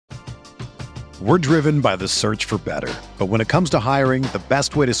We're driven by the search for better. But when it comes to hiring, the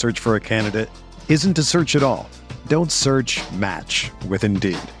best way to search for a candidate isn't to search at all. Don't search, match with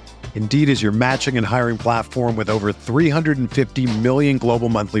Indeed. Indeed is your matching and hiring platform with over 350 million global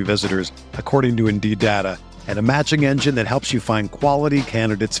monthly visitors, according to Indeed data, and a matching engine that helps you find quality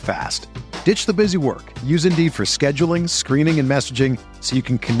candidates fast. Ditch the busy work. Use Indeed for scheduling, screening, and messaging so you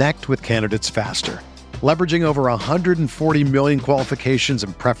can connect with candidates faster. Leveraging over 140 million qualifications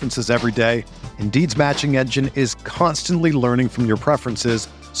and preferences every day, Indeed's matching engine is constantly learning from your preferences,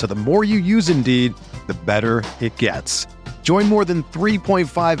 so the more you use Indeed, the better it gets. Join more than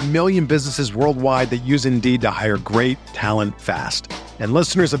 3.5 million businesses worldwide that use Indeed to hire great talent fast. And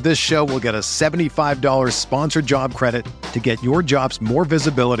listeners of this show will get a $75 sponsored job credit to get your jobs more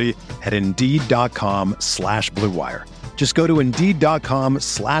visibility at Indeed.com/Blue Wire. Just go to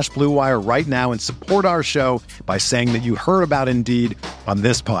Indeed.com/Blue Wire right now and support our show by saying that you heard about Indeed on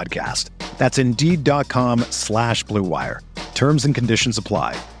this podcast. That's Indeed.com/Blue Wire. Terms and conditions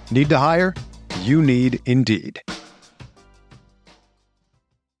apply. Need to hire? You need Indeed.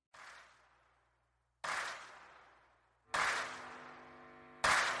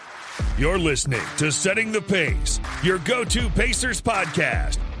 You're listening to Setting the Pace, your go-to Pacers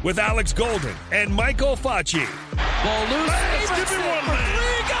podcast with Alex Golden and Michael Facci. Ball loose. Lance, give me one,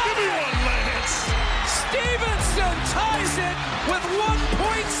 Lance. Give me one, Lance. Stevenson ties it with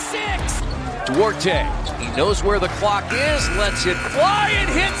 1.6. Duarte, he knows where the clock is, lets it fly and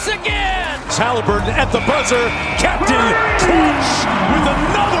hits again. Halliburton at the buzzer. Captain Cooch with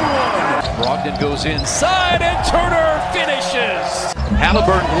another one. Brogdon goes inside and Turner finishes.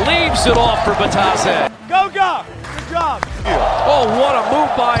 Halliburton leaves it off for Batase. Go, go. Good job. Oh, what a move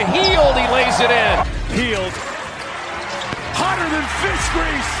by Hield. He lays it in. Hield. Hotter than fish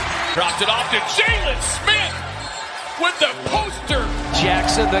grease. Dropped it off to Jalen Smith with the poster.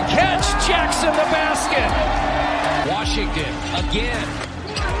 Jackson the catch. Jackson the basket. Washington again.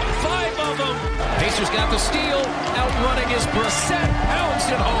 5 of them. Pacers got the steal. Outrunning is Brissett. Pounds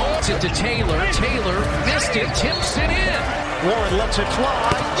it home. It's it to Taylor. Taylor missed it. Tips it in. Warren lets it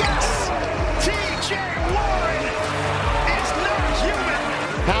fly. Yes! T.J. Warren is not human.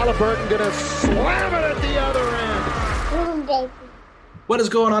 Halliburton gonna slam it at the other end. What is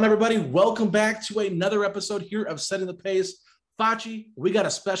going on, everybody? Welcome back to another episode here of Setting the Pace. Facci, we got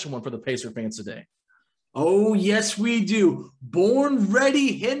a special one for the Pacer fans today. Oh, yes, we do. Born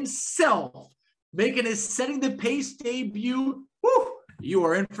Ready himself, making his Setting the Pace debut. Woo! You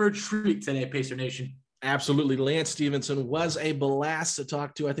are in for a treat today, Pacer Nation. Absolutely. Lance Stephenson was a blast to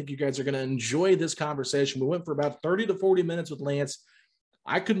talk to. I think you guys are going to enjoy this conversation. We went for about 30 to 40 minutes with Lance.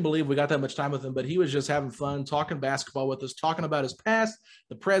 I couldn't believe we got that much time with him, but he was just having fun, talking basketball with us, talking about his past,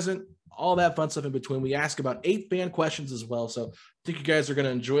 the present, all that fun stuff in between. We asked about 8 fan questions as well, so I think you guys are going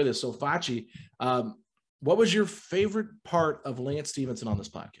to enjoy this. So, Facci, what was your favorite part of Lance Stephenson on this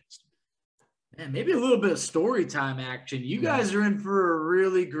podcast? Man, maybe a little bit of story time action. You guys are in for a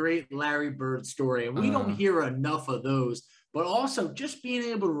really great Larry Bird story, and we don't hear enough of those, but also just being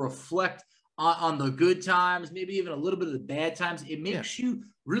able to reflect on the good times, maybe even a little bit of the bad times. It makes you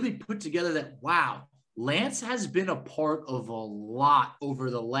really put together that, wow, Lance has been a part of a lot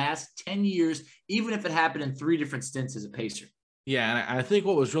over the last 10 years, even if it happened in 3 different stints as a Pacer. Yeah, and I think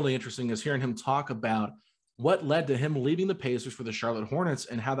what was really interesting is hearing him talk about what led to him leaving the Pacers for the Charlotte Hornets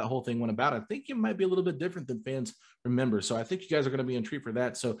and how that whole thing went about. I think it might be a little bit different than fans remember. So I think you guys are going to be intrigued for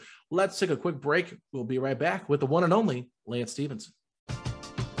that. So let's take a quick break. We'll be right back with the one and only Lance Stephenson.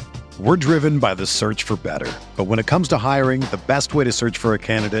 We're driven by the search for better. But when it comes to hiring, the best way to search for a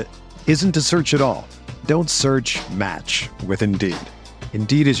candidate isn't to search at all. Don't search, match with Indeed.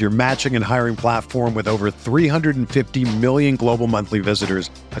 Indeed is your matching and hiring platform with over 350 million global monthly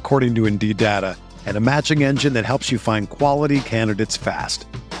visitors, according to Indeed data, and a matching engine that helps you find quality candidates fast.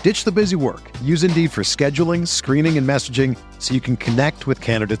 Ditch the busy work. Use Indeed for scheduling, screening, and messaging so you can connect with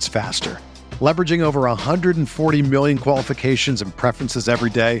candidates faster. Leveraging over 140 million qualifications and preferences every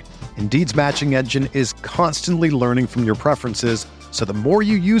day, Indeed's matching engine is constantly learning from your preferences, so the more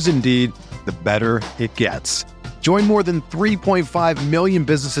you use Indeed, the better it gets. Join more than 3.5 million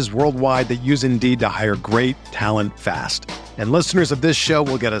businesses worldwide that use Indeed to hire great talent fast. And listeners of this show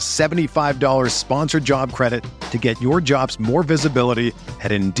will get a $75 sponsored job credit to get your jobs more visibility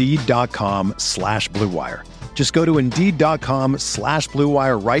at Indeed.com/Blue Wire. Just go to Indeed.com/Blue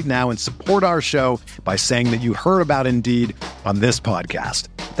Wire right now and support our show by saying that you heard about Indeed on this podcast.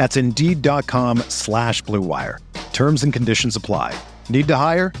 That's Indeed.com/Blue Wire. Terms and conditions apply. Need to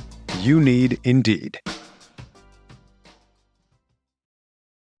hire? You need Indeed.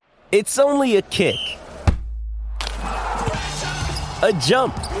 It's only a kick, a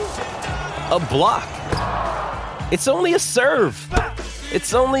jump, a block. It's only a serve.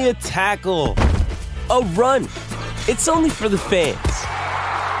 It's only a tackle. A run. It's only for the fans.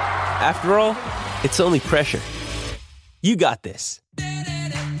 After all, it's only pressure. You got this.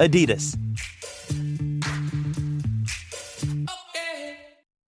 Adidas.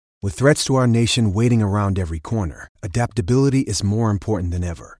 With threats to our nation waiting around every corner, adaptability is more important than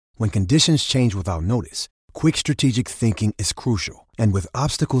ever. When conditions change without notice, quick strategic thinking is crucial. And with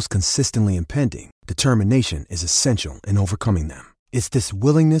obstacles consistently impending, determination is essential in overcoming them. It's this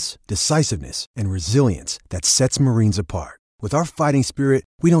willingness, decisiveness, and resilience that sets Marines apart. With our fighting spirit,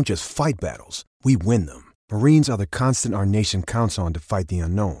 we don't just fight battles, we win them. Marines are the constant our nation counts on to fight the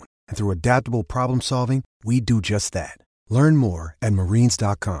unknown. And through adaptable problem solving, we do just that. Learn more at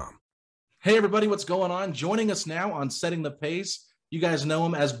marines.com. Hey, everybody, what's going on? Joining us now on Setting the Pace, you guys know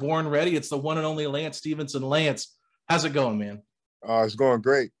him as Born Ready. It's the one and only Lance Stephenson. Lance, how's it going, man? It's going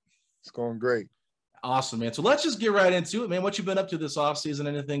great. It's going great. Awesome, man. So let's just get right into it, man. What you been up to this offseason?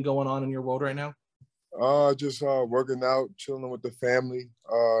 Anything going on in your world right now? Just working out, chilling with the family,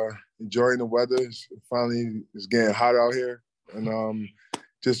 enjoying the weather. It's getting hot out here. And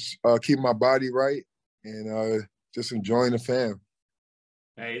just keep my body right and just enjoying the fam.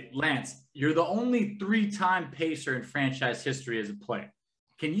 Hey, Lance, you're the only 3-time Pacer in franchise history as a player.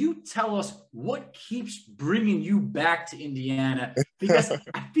 Can you tell us what keeps bringing you back to Indiana? Because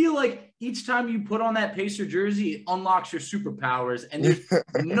I feel like each time you put on that Pacer jersey, it unlocks your superpowers, and there's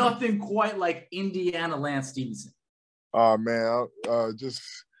nothing quite like Indiana Lance Stephenson. Oh, man, I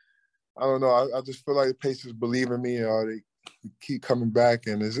don't know. I just feel like the Pacers believe in me. They keep coming back,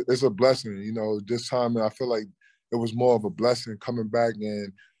 and it's a blessing. You know, this time I feel like it was more of a blessing coming back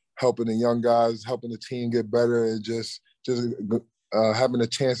and helping the young guys, helping the team get better, and just having a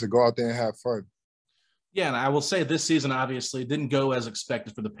chance to go out there and have fun. Yeah, and I will say this season obviously didn't go as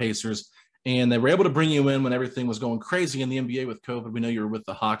expected for the Pacers, and they were able to bring you in when everything was going crazy in the NBA with COVID. We know you were with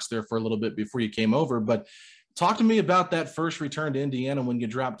the Hawks there for a little bit before you came over, but talk to me about that first return to Indiana when you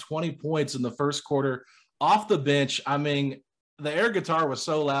dropped 20 points in the first quarter off the bench. I mean, the air guitar was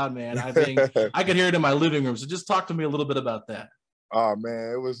so loud, man. I mean, I could hear it in my living room. So just talk to me a little bit about that. Oh,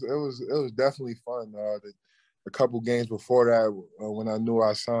 man, it was definitely fun. A couple games before that, when I knew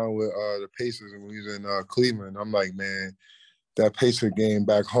I signed with the Pacers and we was in Cleveland, I'm like, man, that Pacer game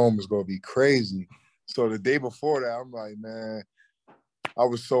back home is going to be crazy. So the day before that, I'm like, man, I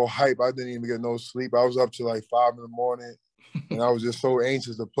was so hyped. I didn't even get no sleep. I was up to like 5 in the morning, and I was just so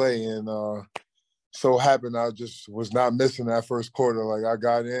anxious to play. And so happened I just was not missing that first quarter. Like, I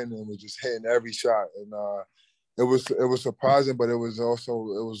got in and was just hitting every shot. And it was surprising, but it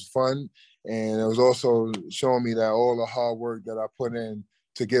was fun. And it was also showing me that all the hard work that I put in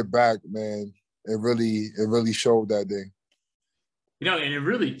to get back, man, it really showed that day. You know, and it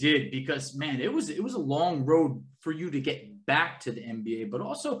really did, because, man, it was a long road for you to get back to the NBA. But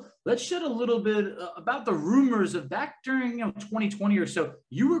also, let's shed a little bit about the rumors of back during 2020 or so,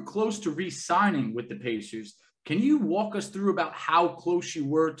 you were close to re-signing with the Pacers. Can you walk us through about how close you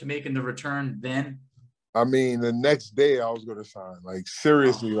were to making the return then? I mean, the next day I was going to sign. Like,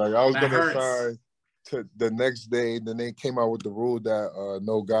 seriously, like I was going to sign to the next day. Then they came out with the rule that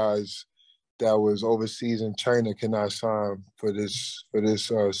no guys that was overseas in China cannot sign for this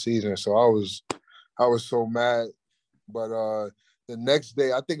season. So I was so mad. But the next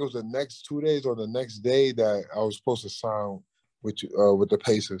day, I think it was the next 2 days or the next day that I was supposed to sign with the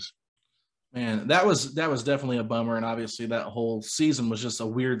Pacers. Man, that was definitely a bummer. And obviously that whole season was just a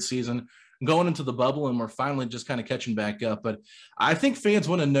weird season going into the bubble, and we're finally just kind of catching back up. But I think fans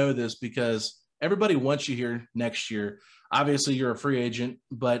want to know this because everybody wants you here next year. Obviously you're a free agent,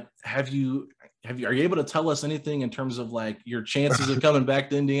 but are you able to tell us anything in terms of like your chances of coming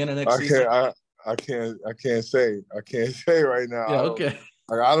back to Indiana next season? I can't say right now. Yeah, okay.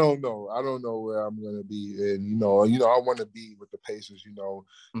 I don't know where I'm going to be. And, you know, I want to be with the Pacers,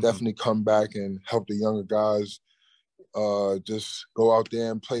 definitely come back and help the younger guys just go out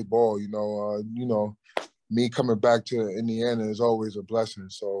there and play ball. Me coming back to Indiana is always a blessing.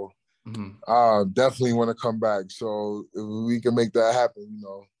 So I definitely want to come back. So if we can make that happen,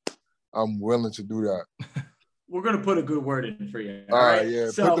 I'm willing to do that. We're going to put a good word in for you. All right,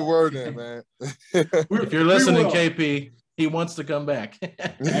 yeah. So, put the word in, man. If you're listening, KP, he wants to come back.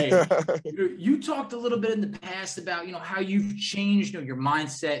 Hey, you talked a little bit in the past about, how you've changed your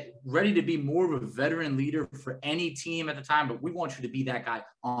mindset, ready to be more of a veteran leader for any team at the time, but we want you to be that guy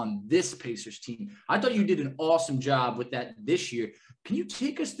on this Pacers team. I thought you did an awesome job with that this year. Can you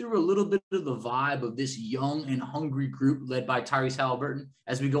take us through a little bit of the vibe of this young and hungry group led by Tyrese Haliburton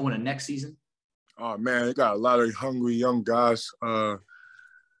as we go into next season? Oh, man, they got a lot of hungry young guys.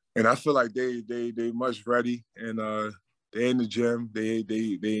 And I feel like they much ready, and they're in the gym.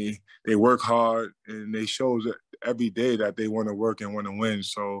 They work hard, and they show every day that they want to work and want to win.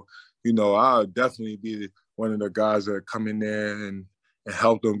 So, I'll definitely be one of the guys that come in there and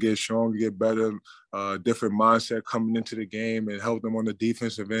help them get stronger, get better, different mindset coming into the game, and help them on the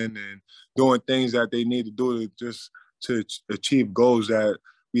defensive end and doing things that they need to do to achieve goals that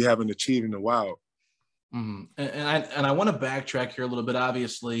we haven't achieved in a while. Mm-hmm. And I want to backtrack here a little bit.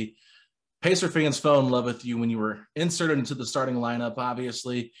 Obviously, Pacer fans fell in love with you when you were inserted into the starting lineup.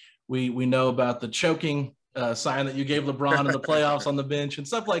 Obviously, we know about the choking sign that you gave LeBron in the playoffs on the bench and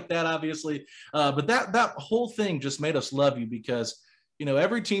stuff like that, obviously. But that whole thing just made us love you because,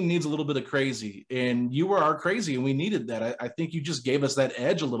 every team needs a little bit of crazy, and you were our crazy, and we needed that. I think you just gave us that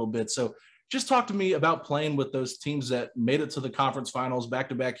edge a little bit. So just talk to me about playing with those teams that made it to the conference finals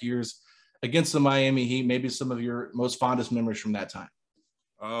back-to-back years against the Miami Heat, maybe some of your most fondest memories from that time.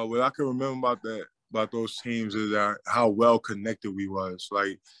 What I can remember about those teams is how well connected we was.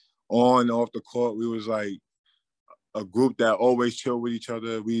 Like on and off the court, we was like a group that always chilled with each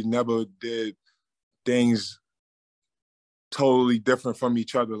other. We never did things totally different from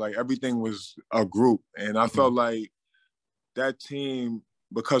each other. Like everything was a group. And I felt like that team,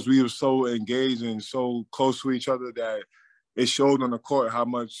 because we were so engaged and so close to each other, that it showed on the court how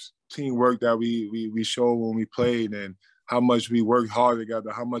much teamwork that we showed when we played, and how much we worked hard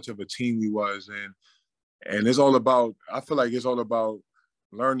together, how much of a team we was. And it's all about, I feel like it's all about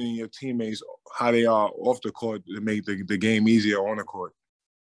learning your teammates how they are off the court to make the game easier on the court.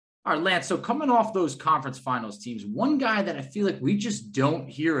 All right, Lance, so coming off those conference finals teams, one guy that I feel like we just don't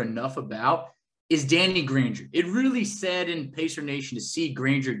hear enough about is Danny Granger. It really sad in Pacer Nation to see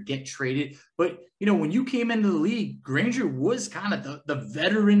Granger get traded. But, when you came into the league, Granger was kind of the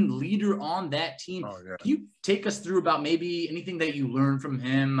veteran leader on that team. Oh, yeah. Can you take us through about maybe anything that you learned from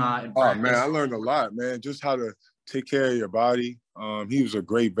him in practice? Oh, man, I learned a lot, man. Just how to take care of your body. He was a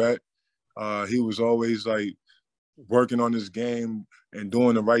great vet. He was always, like, working on his game and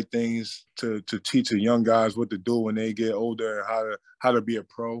doing the right things to teach the young guys what to do when they get older and how to be a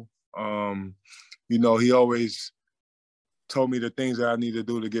pro. He always told me the things that I need to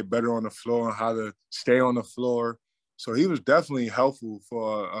do to get better on the floor and how to stay on the floor. So he was definitely helpful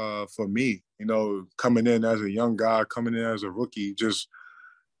for me, coming in as a young guy, coming in as a rookie, just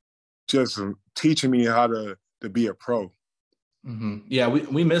teaching me how to be a pro. Mm-hmm. Yeah,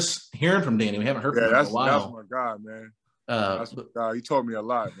 we miss hearing from Danny. We haven't heard from him in a while. That's my guy, man. That's my guy. He taught me a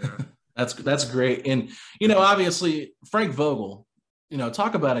lot, man. That's great. And, obviously, Frank Vogel,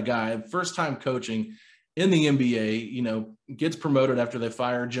 talk about a guy, first-time coaching in the NBA, gets promoted after they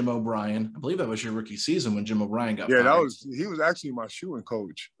fired Jim O'Brien. I believe that was your rookie season when Jim O'Brien got fired. Yeah, he was actually my shooting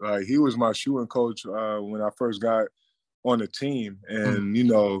coach. Like, he was my shooting coach when I first got on the team. And,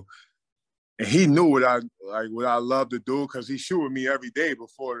 and he knew what I loved to do, because he shoot with me every day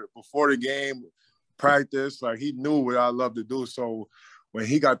before the game, practice. Like, he knew what I loved to do. So when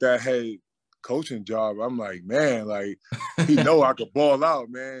he got that head coaching job, I'm like, man, like, he know I could ball out,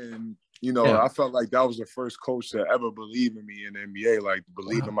 man. And, I felt like that was the first coach to ever believe in me in the NBA, like,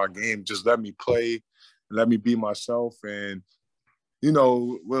 believe in my game, just let me play, let me be myself. And, with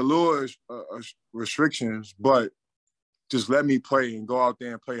a little restrictions, but just let me play and go out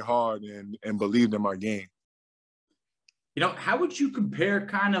there and play hard and believe in my game. How would you compare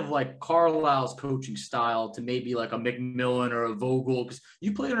kind of like Carlisle's coaching style to maybe like a McMillan or a Vogel? Because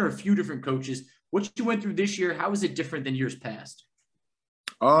you played under a few different coaches. What you went through this year, how is it different than years past?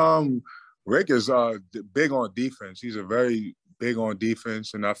 Rick is big on defense. He's a very big on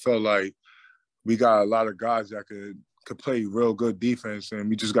defense, and I felt like we got a lot of guys that could play real good defense, and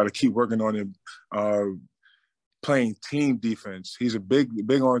we just got to keep working on it. Playing team defense. He's a big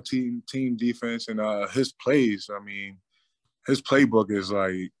on team defense, and his plays, I mean, his playbook is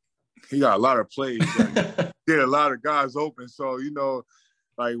like, he got a lot of plays, like, get a lot of guys open. So,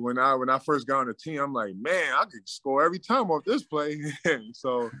 like when I first got on the team, I'm like, man, I could score every time off this play.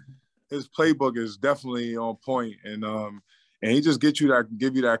 So his playbook is definitely on point, and he just give you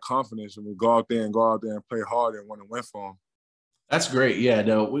that confidence, and we go out there and play hard and want to win for him. That's great. Yeah,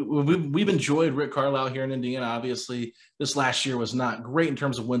 no, we've enjoyed Rick Carlisle here in Indiana. Obviously, this last year was not great in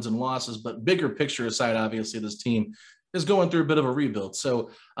terms of wins and losses, but bigger picture aside, obviously, this team is going through a bit of a rebuild. So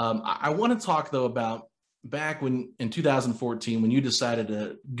I want to talk, though, about back when in 2014, when you decided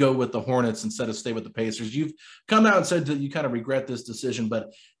to go with the Hornets instead of stay with the Pacers. You've come out and said that you kind of regret this decision,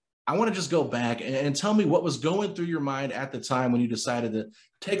 but I want to just go back and tell me what was going through your mind at the time when you decided to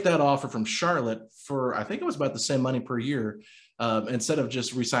take that offer from Charlotte for, I think it was about the same money per year, instead of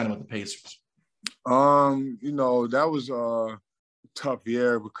just re-signing with the Pacers. That was tough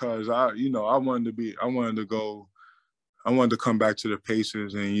year because I wanted to come back to the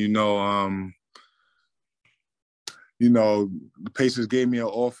Pacers, and the Pacers gave me an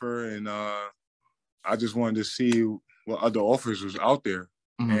offer, and I just wanted to see what other offers was out there.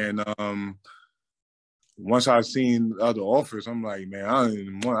 Mm-hmm. And once I seen other offers, I'm like, man, I don't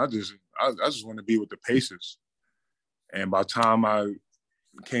even want. I just want to be with the Pacers. And by the time I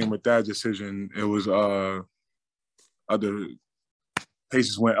came with that decision, it was other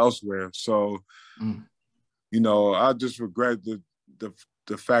Pacers went elsewhere. So, I just regret the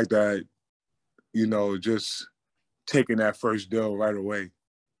fact that, just taking that first deal right away,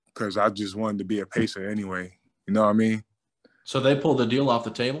 because I just wanted to be a Pacer anyway. You know what I mean? So they pulled the deal off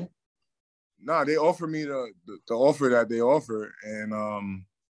the table? No, they offered me the offer that they offered, and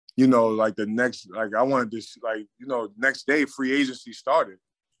like the next, like I wanted this, like next day free agency started,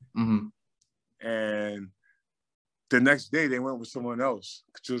 and the next day they went with someone else.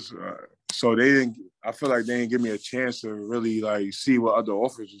 Just so they didn't. I feel like they didn't give me a chance to really like see what other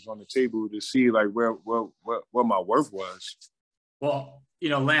offers was on the table to see like where what my worth was. Well,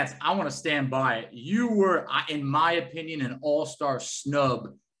 Lance, I want to stand by it. You were, in my opinion, an all-star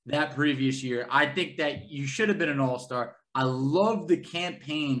snub that previous year. I think that you should have been an all-star. I love the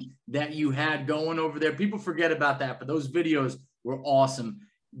campaign that you had going over there. People forget about that, but those videos were awesome.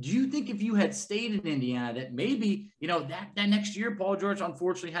 Do you think if you had stayed in Indiana that maybe, that next year, Paul George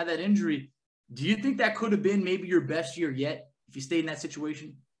unfortunately had that injury. Do you think that could have been maybe your best year yet if you stayed in that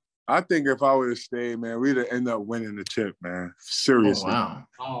situation? I think if I would have stayed, man, we'd have ended up winning the chip, man. Seriously. Oh, wow.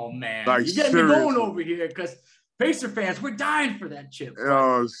 Oh, man. Like, you get me going over here because Pacer fans, we're dying for that chip.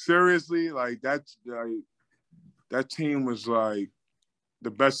 Seriously, like that team was like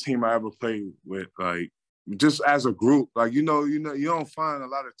the best team I ever played with. Like, just as a group, like you don't find a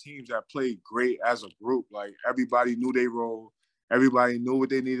lot of teams that play great as a group. Like everybody knew their role, everybody knew what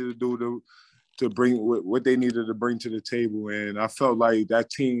they needed to do to bring what they needed to bring to the table, and I felt like that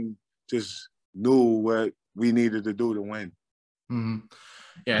team just knew what we needed to do to win. Mm-hmm.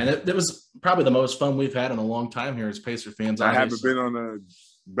 Yeah, and it was probably the most fun we've had in a long time here as Pacer fans. I haven't been on a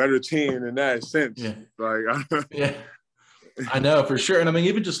better team than that since. Yeah. Like, yeah, I know for sure. And I mean,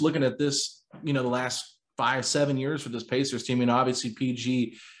 even just looking at this, the last 5-7 years for this Pacers team, obviously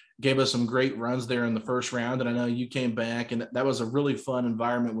PG gave us some great runs there in the first round. And I know you came back, and that was a really fun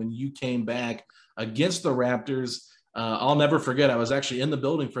environment when you came back against the Raptors. I'll never forget, I was actually in the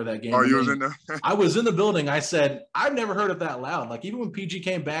building for that game. Oh, you was in there? I was in the building. I said, I've never heard it that loud. Like, even when PG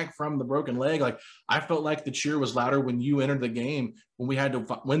came back from the broken leg, like, I felt like the cheer was louder when you entered the game, when we had to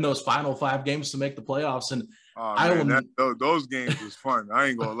win those final 5 games to make the playoffs. And those games was fun. I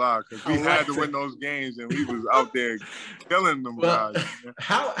ain't gonna lie, because we had to win those games, and we was out there killing them guys.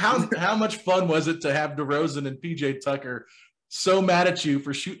 How much fun was it to have DeRozan and PJ Tucker so mad at you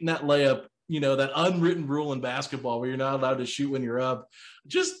for shooting that layup? That unwritten rule in basketball where you're not allowed to shoot when you're up.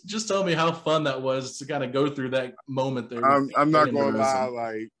 Just tell me how fun that was to kind of go through that moment there. I'm not gonna lie,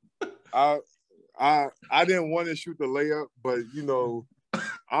 like I didn't want to shoot the layup, but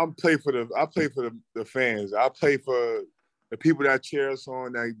I play for the fans. I play for the people that cheer us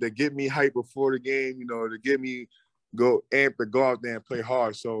on, that get me hyped before the game, to get me go out there and play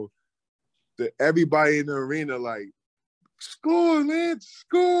hard. So everybody in the arena, like, score, Lance,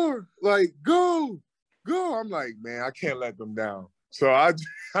 score, like, go. I'm like, man, I can't let them down. So I'm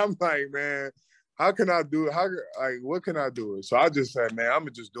like, man, how can I do it? What can I do it? So I just said, man, I'm gonna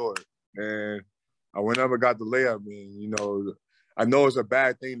just do it. And I whenever got the layup, and I know it's a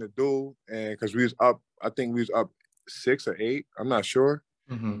bad thing to do, and because we was up, I think we was up 6 or 8, I'm not sure.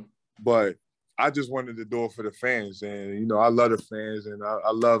 Mm-hmm. But I just wanted to do it for the fans, and I love the fans, and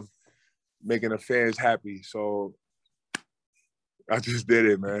I love making the fans happy. So I just did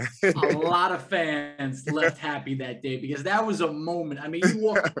it, man. A lot of fans left happy that day because that was a moment. I mean, you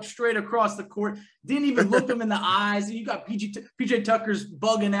walked straight across the court, didn't even look them in the eyes, and you got PJ Tucker's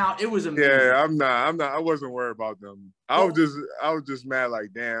bugging out. It was amazing. Yeah, I'm not. I wasn't worried about them. I was just mad.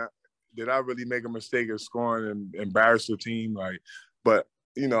 Like, damn, did I really make a mistake of scoring and embarrass the team? Like, but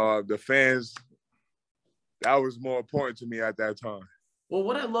the fans, that was more important to me at that time. Well,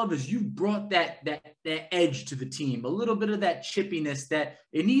 what I love is you brought that edge to the team, a little bit of that chippiness that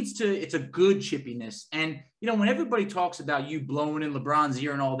it's a good chippiness. And, when everybody talks about you blowing in LeBron's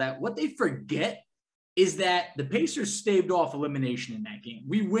ear and all that, what they forget is that the Pacers staved off elimination in that game.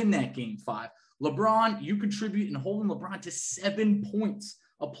 We win that game 5. LeBron, you contribute in holding LeBron to 7 points,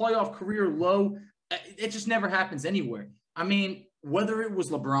 a playoff career low. It just never happens anywhere. I mean, whether it was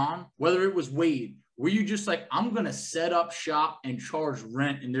LeBron, whether it was Wade, Were you just like, I'm going to set up shop and charge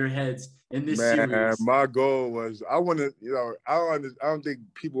rent in their heads in this series? My goal was I want to, I don't think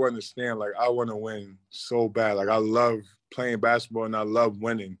people understand. Like, I want to win so bad. Like, I love playing basketball and I love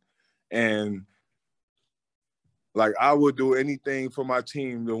winning. And, like, I would do anything for my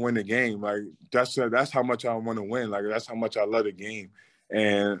team to win the game. Like, that's how much I want to win. Like, that's how much I love the game.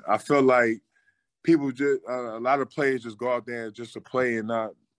 And I feel like people just a lot of players just go out there just to play and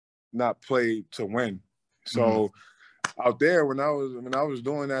not play to win. So out there when I was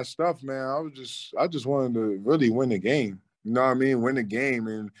doing that stuff, man, I just wanted to really win the game. You know what I mean? Win the game,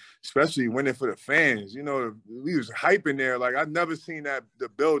 and especially winning for the fans. You know, we was hyping there. Like, I've never seen the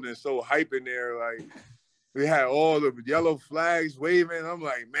building so hyping there. Like, we had all the yellow flags waving. I'm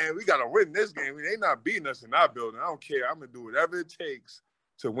like, man, we got to win this game. They not beating us in our building. I don't care. I'm going to do whatever it takes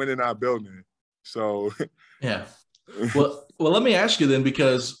to win in our building. So, yeah. Well, let me ask you then,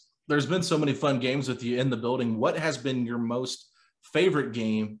 because there's been so many fun games with you in the building. What has been your most favorite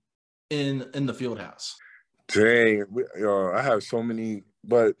game in the field house? Dang, I have so many,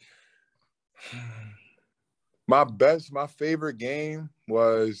 but my favorite game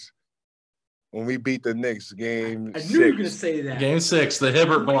was when we beat the Knicks, game 6. I knew you were going to say that. Game 6, the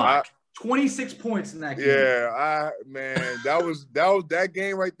Hibbert block. 26 points in that game. Yeah, that was that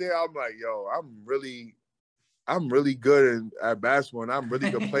game right there. I'm like, yo, I'm really good at basketball, and I'm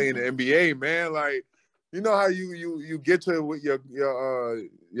really good playing the NBA, man. Like, you know how you get to with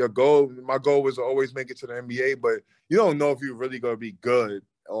your goal. My goal was to always make it to the NBA, but you don't know if you're really gonna be good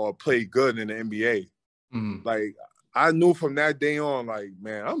or play good in the NBA. Mm-hmm. Like, I knew from that day on, like,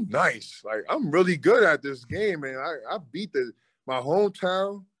 man, I'm nice. Like, I'm really good at this game, man. I beat my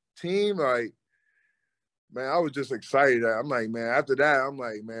hometown team. Like, man, I was just excited. I'm like, man, after that, I'm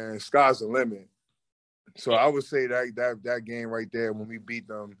like, man, sky's the limit. So I would say that game right there when we beat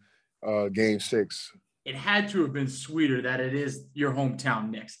them, game 6. It had to have been sweeter that it is your hometown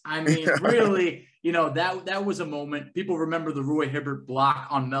Knicks. I mean, really, that was a moment. People remember the Roy Hibbert block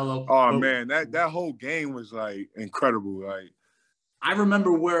on Melo. Oh, man, that whole game was, like, incredible. Like, I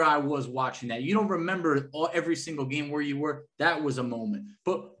remember where I was watching that. You don't remember every single game where you were. That was a moment.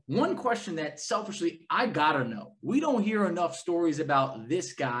 But one question that selfishly I got to know. We don't hear enough stories about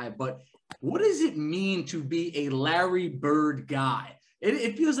this guy, but what does it mean to be a Larry Bird guy?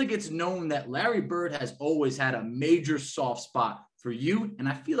 It feels like it's known that Larry Bird has always had a major soft spot for you, and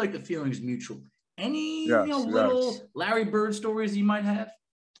I feel like the feeling is mutual. Any little Larry Bird stories you might have?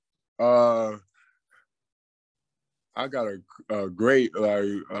 I got a great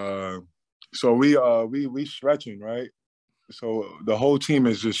Larry. So we stretching, right? So the whole team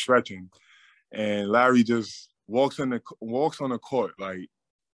is just stretching, and Larry just walks on the court, like,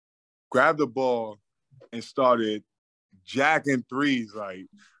 grabbed the ball and started jacking threes, like,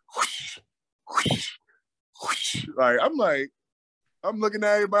 whoosh, whoosh, whoosh. Like, I'm looking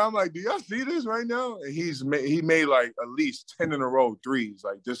at everybody. I'm like, do y'all see this right now? And he made like at least 10 in a row threes.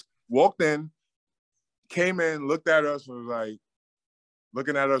 Like, just walked in, came in, looked at us, and was like,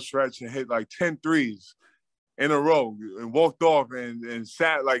 looking at us stretch, and hit like 10 threes in a row, and walked off and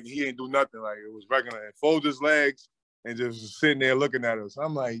sat like he ain't do nothing. Like, it was regular. And folded his legs and just sitting there looking at us.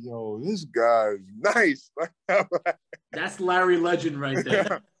 I'm like, yo, this guy's nice. That's Larry Legend right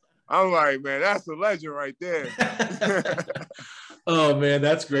there. I'm like, man, that's a legend right there. Oh, man,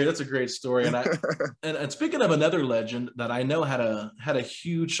 that's great. That's a great story. And and speaking of another legend that I know had a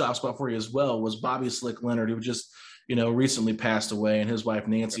huge soft spot for you as well was Bobby Slick Leonard, who just recently passed away, and his wife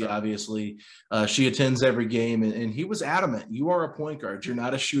Nancy, obviously, she attends every game, and he was adamant. You are a point guard. You're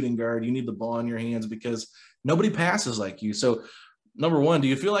not a shooting guard. You need the ball in your hands because nobody passes like you. So, number one, do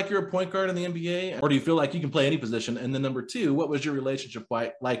you feel like you're a point guard in the NBA, or do you feel like you can play any position? And then number two, what was your relationship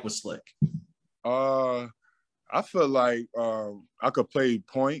like with Slick? I feel like I could play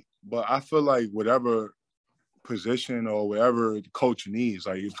point, but I feel like whatever position or whatever the coach needs,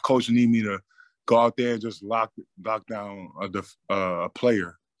 like if the coach need me to go out there and just lock down a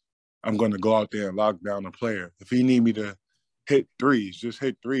player, I'm going to go out there and lock down a player. If he need me to hit threes, just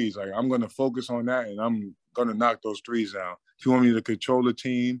hit threes. Like, I'm going to focus on that, and I'm going to knock those threes down. If you want me to control the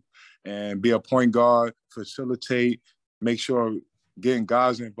team and be a point guard, facilitate, make sure getting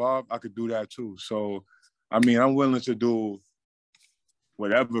guys involved, I could do that too. So, I mean, I'm willing to do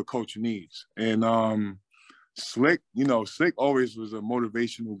whatever coach needs. And Slick, Slick always was a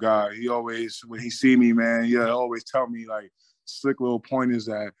motivational guy. He always, when he see me, man, he'll always tell me, like, slick little pointers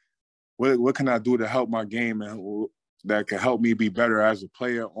that what can I do to help my game and that can help me be better as a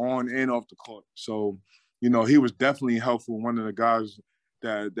player on and off the court. So, he was definitely helpful. One of the guys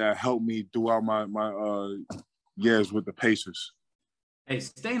that helped me throughout my years with the Pacers. Hey,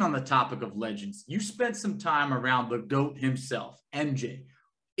 staying on the topic of legends, you spent some time around the GOAT himself, MJ.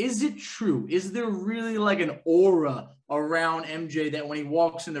 Is it true? Is there really like an aura around MJ that when he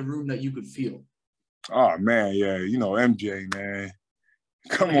walks in the room that you could feel? Oh man, yeah, MJ, man.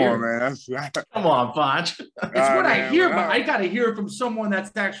 Come on, man. Come on, Ponch. It's what I hear, but I got to hear it from someone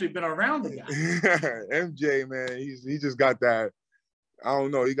that's actually been around the guy. MJ, man, he just got that. I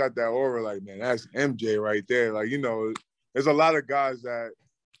don't know. He got that aura, like, man, that's MJ right there. Like, there's a lot of guys there's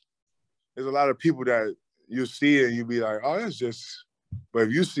a lot of people that you see and you be like, oh, that's just. But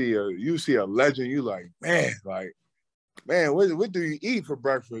if you see a legend, you like, man, what do you eat for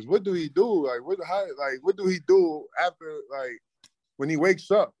breakfast? What do he do? Like, what do he do after, like, when he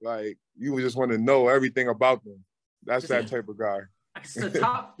wakes up? Like, you just want to know everything about them. That's that type of guy. It's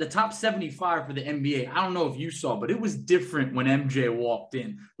the top 75 for the NBA. I don't know if you saw, but it was different when MJ walked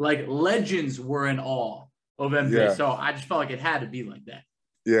in. Like, legends were in awe of MJ. Yeah. So I just felt like it had to be like that.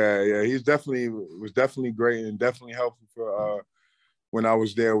 Yeah. He was definitely great and definitely helpful for when I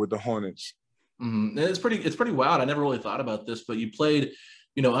was there with the Hornets. Mm-hmm. It's pretty wild. I never really thought about this, but you played,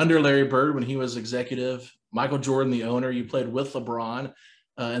 under Larry Bird when he was executive, Michael Jordan, the owner. You played with LeBron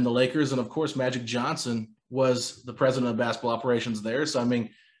and the Lakers, and of course Magic Johnson was the president of basketball operations there. So I mean,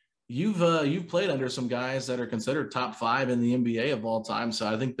 you've played under some guys that are considered top 5 in the NBA of all time. So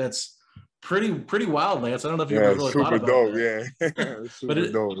I think that's pretty wild, Lance. I don't know if you ever really thought about dope, that. Yeah.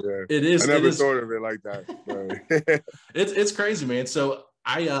 Super dope, yeah. It is. I never thought of it like that. It's crazy, man. So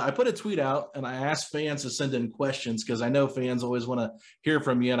I put a tweet out and I asked fans to send in questions because I know fans always want to hear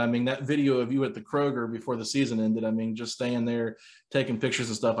from you. And I mean, that video of you at the Kroger before the season ended, I mean, just staying there, taking pictures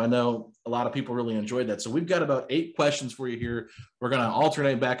and stuff. I know a lot of people really enjoyed that. So we've got about 8 questions for you here. We're going to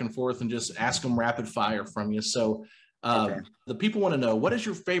alternate back and forth and just ask them rapid fire from you. So the people want to know, what is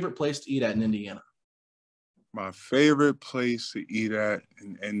your favorite place to eat at in Indiana? My favorite place to eat at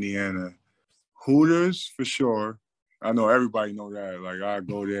in Indiana, Hooters for sure. I know everybody know that. Like, I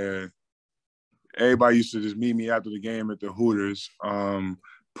go there. Everybody used to just meet me after the game at the Hooters.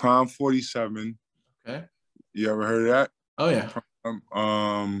 Prime 47. Okay. You ever heard of that? Oh yeah.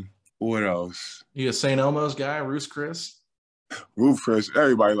 What else? You a St. Elmo's guy, Ruth's Chris? Ruth's Chris.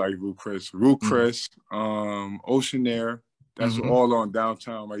 Everybody like Ruth's Chris. Ruth's Chris. Ocean Air. That's all on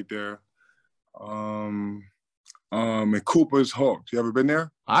downtown right there. And Cooper's Hawk. You ever been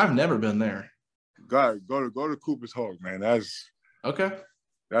there? I've never been there. God, go to Cooper's Hawk, man. That's a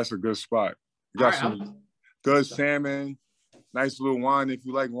good spot. You got some good salmon, nice little wine if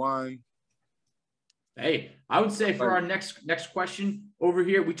you like wine. Hey, I would say for our next question over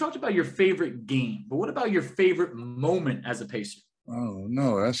here, we talked about your favorite game, but what about your favorite moment as a Pacer? Oh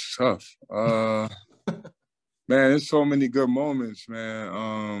no, that's tough. Man, there's so many good moments,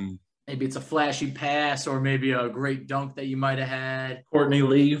 man. Maybe it's a flashy pass or maybe a great dunk that you might have had. Courtney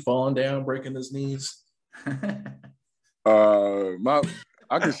Lee falling down, breaking his knees. I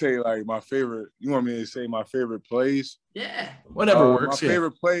could say like my favorite. You want me to say my favorite plays? Yeah, whatever works. My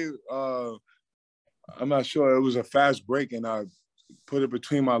favorite play. I'm not sure. It was a fast break, and I put it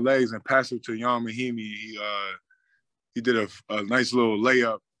between my legs and passed it to Jan Mahimi. He did a nice little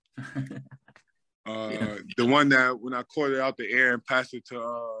layup. The one that when I caught it out the air and passed it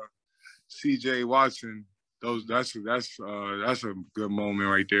to C.J. Watson, that's a good moment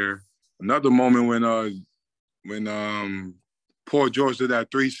right there. Another moment when Paul George did that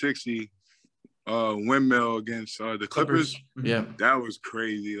 360 windmill against the Clippers. Yeah, that was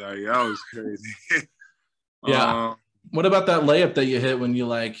crazy. Like, that was crazy. Yeah. What about that layup that you hit when you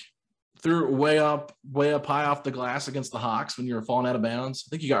like threw it way up high off the glass against the Hawks when you were falling out of bounds? I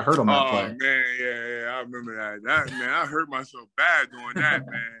think you got hurt on that play. Oh man, yeah, I remember that. Man, I hurt myself bad doing that,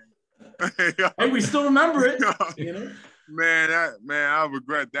 man. Hey, we still remember it. You know? Man, I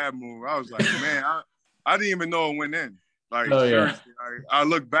regret that move. I was like, man, I didn't even know it went in. Like, seriously, I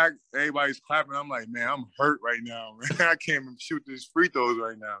look back, everybody's clapping. I'm like, man, I'm hurt right now. Man. I can't even shoot these free throws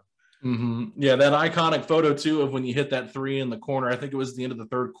right now. Mm-hmm. Yeah, that iconic photo, too, of when you hit that 3 in the corner. I think it was the end of the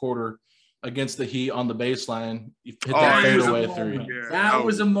third quarter against the Heat on the baseline. You hit that fadeaway 3. Yeah, that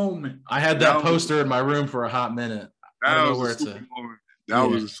was a moment. I had that poster in my room for a hot minute. That was a super moment. That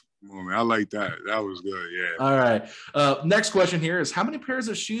was a super moment. I like that. That was good, yeah. All right. Next question here is, how many pairs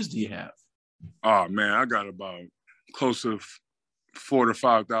of shoes do you have? Oh, man, I got about close to 4,000 to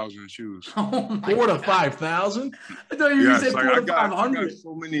 5,000 shoes. Oh 4,000 to 5,000? I thought you said 4,000 to 500. I got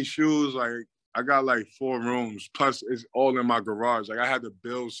so many shoes. Like, I got like 4 rooms. Plus, it's all in my garage. Like, I had to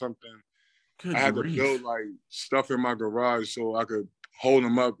build something. Good I had grief. to build like stuff in my garage so I could hold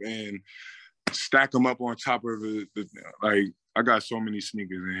them up and stack them up on top of it. Like, I got so many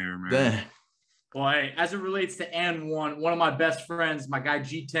sneakers in here, man. Well, hey, as it relates to N1, one of my best friends, my guy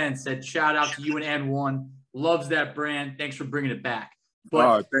G10, said shout out to you and N1. Loves that brand. Thanks for bringing it back.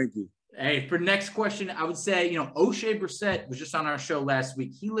 But thank you. Hey, for next question, I would say, O'Shea Brissett was just on our show last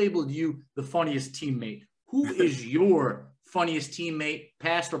week. He labeled you the funniest teammate. Who is your funniest teammate,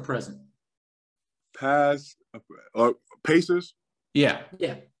 past or present? Past or Pacers? Yeah.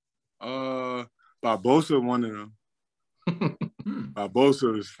 Barbosa, one of them.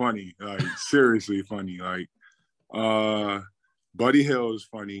 Barbosa is funny, like seriously funny. Like Buddy Hield is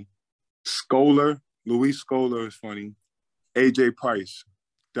funny. Luis Scola is funny. AJ Price,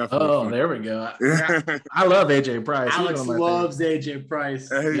 definitely. Oh, funny. There we go. I love AJ Price. Alex loves AJ Price.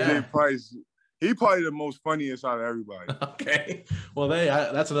 AJ Price, he probably the most funniest out of everybody. Okay, well,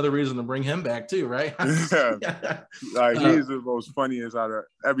 that's another reason to bring him back too, right? Yeah. Like he's the most funniest out of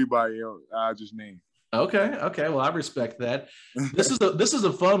everybody else I just named. Okay. Well, I respect that. This is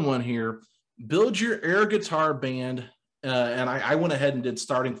a fun one here. Build your air guitar band. And I went ahead and did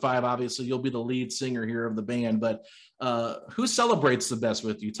starting five. Obviously, you'll be the lead singer here of the band, but who celebrates the best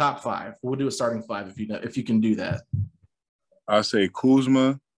with you? Top five. We'll do a starting five if you can do that. I'll say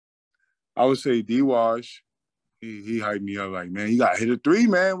Kuzma. I would say D-Wash. He hyped me up like, man, you got to hit a three,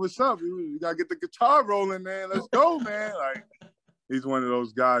 man. What's up? You got to get the guitar rolling, man. Let's go, man. Like, he's one of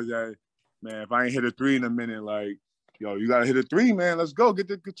those guys that, man, if I ain't hit a three in a minute, like, yo, you got to hit a three, man. Let's go. Get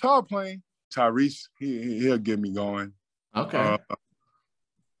the guitar playing. Tyrese, he'll get me going. Okay.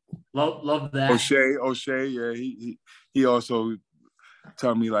 Love that. O'Shea, yeah. He also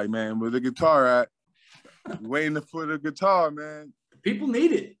tell me, like, man, where the guitar at? Waiting for the guitar, man. People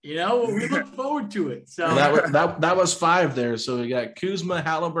need it, we look forward to it. So that was five there. So we got Kuzma,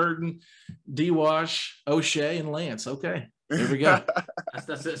 Halliburton, D-Wash, O'Shea, and Lance. Okay, there we go.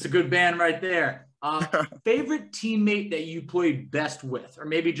 That's a good band right there. Favorite teammate that you played best with, or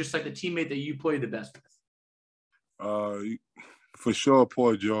maybe just like the teammate that you played the best with? For sure,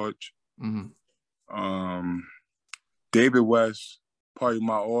 Paul George. Mm-hmm. David West, probably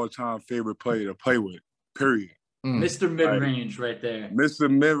my all-time favorite player to play with, period. Mr. Mid-range right there. Mr.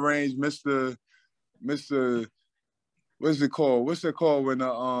 Mid-range, Mr. What's it called? What's it called when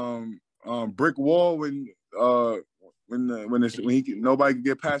the brick wall when nobody can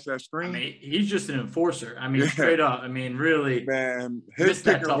get past that screen? I mean, he's just an enforcer. I mean, straight up. I mean, really. Man, his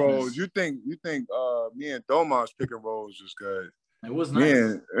pick and rolls. You think me and Domas pick and rolls was good? It was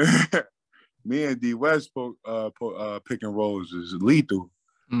nice. Me and D West pick and rolls is lethal.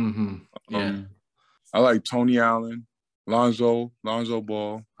 Mm-hmm. Yeah. I like Tony Allen, Lonzo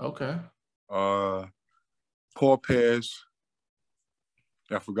Ball. Okay. Paul Pierce.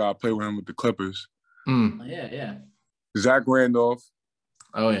 I forgot I played with him with the Clippers. Yeah. Zach Randolph.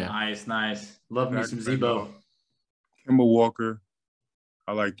 Oh, yeah. Nice. Love me some Zebo. Kemba Walker.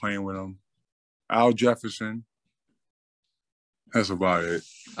 I like playing with him. Al Jefferson. That's about it.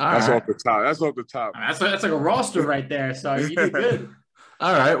 That's off the top. That's like a roster right there. So you did good.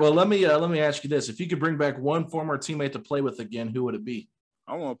 All right. Well, let me ask you this: if you could bring back one former teammate to play with again, who would it be?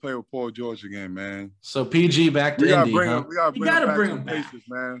 I want to play with Paul George again, man. So PG back to Indy. We gotta bring him back,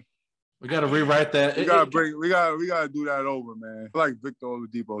 man. We gotta rewrite that. We gotta do that over, man. I like Victor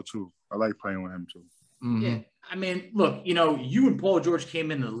Oladipo too. I like playing with him too. Mm-hmm. Yeah. I mean, look, you and Paul George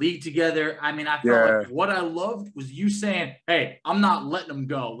came in the league together. I mean, I felt like what I loved was you saying, hey, I'm not letting him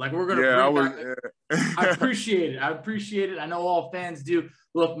go. Like, we're going to I appreciate it. I know all fans do.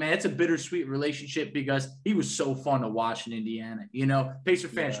 Look, man, it's a bittersweet relationship because he was so fun to watch in Indiana. Pacer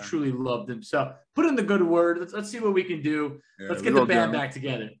fans truly loved him. So put in the good word. Let's see what we can do. Let's get the band back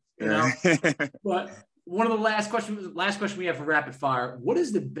together, But one of the last question we have for rapid fire. What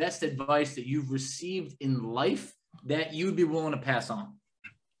is the best advice that you've received in life that you'd be willing to pass on?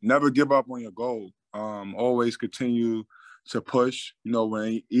 Never give up on your goal. Always continue to push.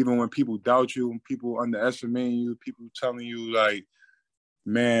 Even when people doubt you, when people underestimate you, people telling you like,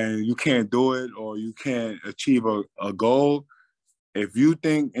 man, you can't do it or you can't achieve a goal. If you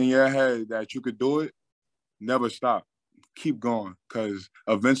think in your head that you could do it, never stop. Keep going, because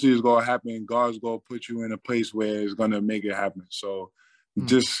eventually it's going to happen. God's going to put you in a place where it's going to make it happen. So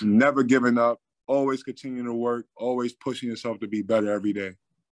just never giving up, always continuing to work, always pushing yourself to be better every day.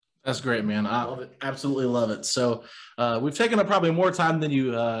 That's great, man. I love it. Absolutely love it. So we've taken up probably more time than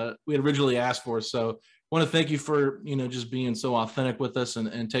we had originally asked for. So I want to thank you for, just being so authentic with us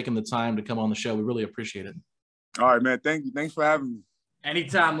and taking the time to come on the show. We really appreciate it. All right, man. Thank you. Thanks for having me.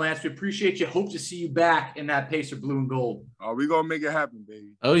 Anytime, Lance. We appreciate you. Hope to see you back in that Pacer blue and gold. Oh, we're going to make it happen,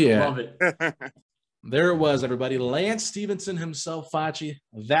 baby. Oh, yeah. Love it. There it was, everybody. Lance Stephenson himself, Facci.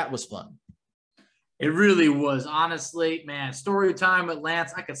 That was fun. It really was. Honestly, man, story time with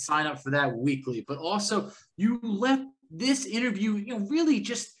Lance, I could sign up for that weekly. But also, you left this interview, really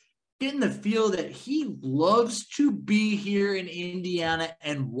just getting the feel that he loves to be here in Indiana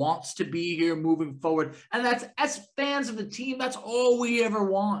and wants to be here moving forward. And that's, as fans of the team, that's all we ever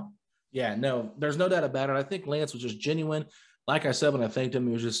want. Yeah, no, there's no doubt about it. I think Lance was just genuine. Like I said, when I thanked him,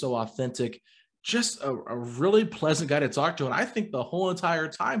 he was just so authentic, just a really pleasant guy to talk to. And I think the whole entire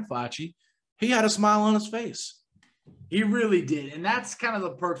time, Facci, he had a smile on his face. He really did. And that's kind of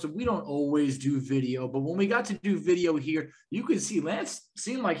the perks of, we don't always do video, but when we got to do video here, you could see Lance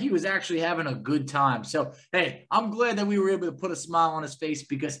seemed like he was actually having a good time. So, hey, I'm glad that we were able to put a smile on his face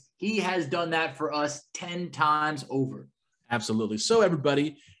because he has done that for us 10 times over. Absolutely. So,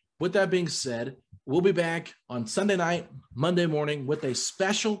 everybody, with that being said, we'll be back on Sunday night, Monday morning with a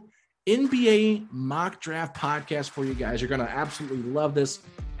special NBA mock draft podcast for you guys. You're going to absolutely love this.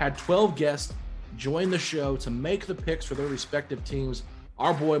 Had 12 guests join the show to make the picks for their respective teams.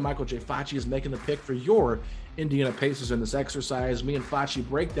 Our boy Michael J. Facci is making the pick for your Indiana Pacers in this exercise. Me and Facci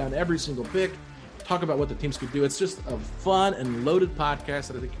break down every single pick, talk about what the teams could do. It's just a fun and loaded podcast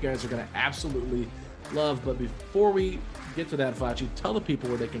that I think you guys are going to absolutely love. But before we get to that, Facci, tell the people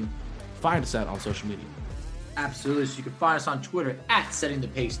where they can find us at on social media. Absolutely. So you can find us on Twitter at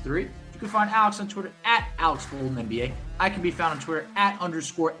SettingThePace3. You can find Alex on Twitter at AlexGoldenNBA. I can be found on Twitter at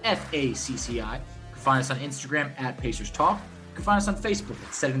 _FACCI. You can find us on Instagram at Pacers Talk. You can find us on Facebook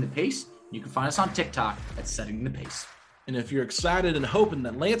at Setting the Pace. You can find us on TikTok at Setting the Pace. And if you're excited and hoping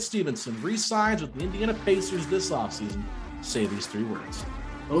that Lance Stephenson re-signs with the Indiana Pacers this offseason, say these 3 words.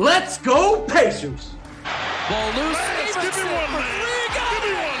 Let's go Pacers! Ball loose. Lance, give me one, Lance. Give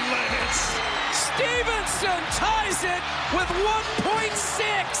me one, Lance. Stephenson ties it with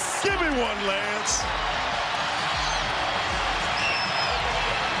 1.6. Give me one, Lance.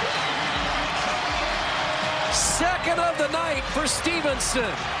 Second of the night for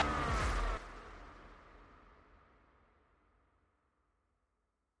Stephenson.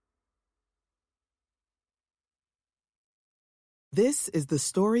 This is the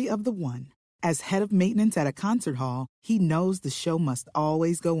story of the one. As head of maintenance at a concert hall, he knows the show must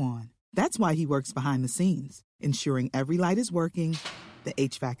always go on. That's why he works behind the scenes, ensuring every light is working, the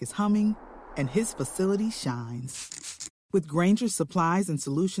HVAC is humming, and his facility shines. With Grainger's supplies and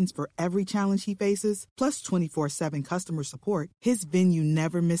solutions for every challenge he faces, plus 24/7 customer support, his venue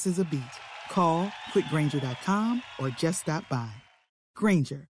never misses a beat. Call quickgrainger.com or just stop by.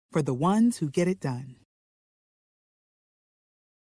 Grainger, for the ones who get it done.